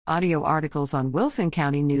Audio articles on Wilson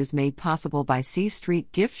County News made possible by C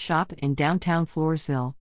Street Gift Shop in downtown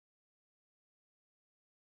Floresville.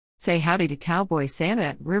 Say howdy to Cowboy Santa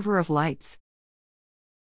at River of Lights.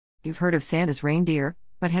 You've heard of Santa's reindeer,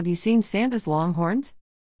 but have you seen Santa's longhorns?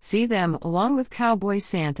 See them, along with Cowboy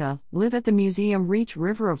Santa, live at the Museum Reach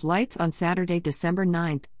River of Lights on Saturday, December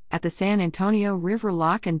 9th, at the San Antonio River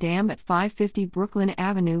Lock and Dam at 550 Brooklyn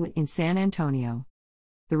Avenue in San Antonio.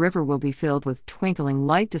 The river will be filled with twinkling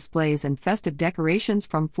light displays and festive decorations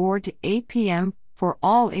from 4 to 8 p.m. for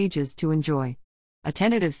all ages to enjoy. A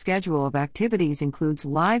tentative schedule of activities includes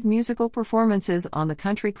live musical performances on the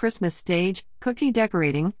country Christmas stage, cookie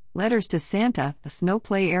decorating, letters to Santa, a snow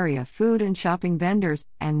play area, food and shopping vendors,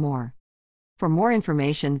 and more. For more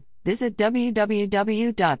information, visit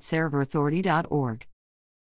www.saravarauthority.org.